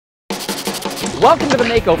Welcome to the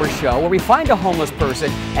Makeover Show, where we find a homeless person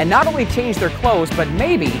and not only change their clothes, but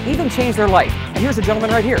maybe even change their life. And here's a gentleman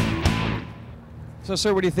right here. So,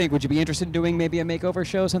 sir, what do you think? Would you be interested in doing maybe a makeover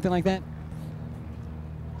show, something like that?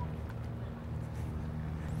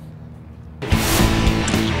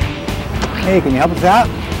 Hey, can you help us out?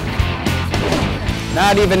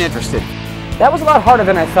 Not even interested. That was a lot harder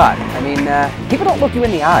than I thought. I mean, people don't look you in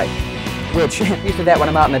the eye. Which, I'm used to that when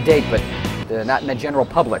I'm out on a date, but not in the general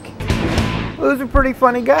public. Lou's a pretty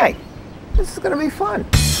funny guy. This is gonna be fun.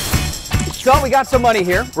 So we got some money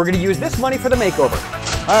here. We're gonna use this money for the makeover.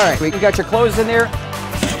 All right, you got your clothes in there.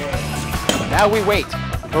 Now we wait.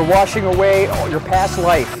 We're washing away your past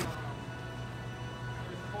life.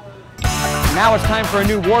 Now it's time for a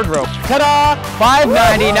new wardrobe. Ta-da!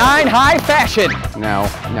 $5.99, high fashion. No,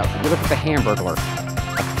 you look at the Hamburglar.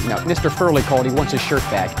 No, Mr. Furley called, he wants his shirt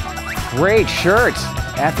back. Great shirt.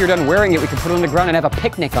 After you're done wearing it, we can put it on the ground and have a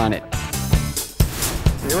picnic on it.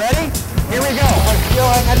 You ready? Here we go. I feel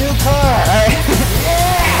like a new car. All right. Yeah!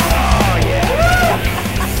 Oh, yeah.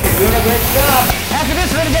 You're doing a great job. After this,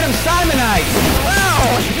 we're going to get him Simonized.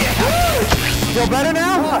 Wow! Yeah. Feel better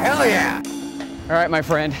now? Oh, hell yeah. All right, my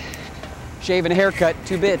friend. Shave and haircut,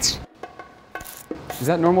 2 bits. Is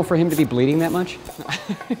that normal for him to be bleeding that much?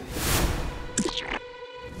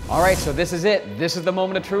 All right, so this is it. This is the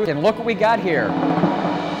moment of truth, and look what we got here.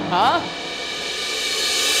 Huh?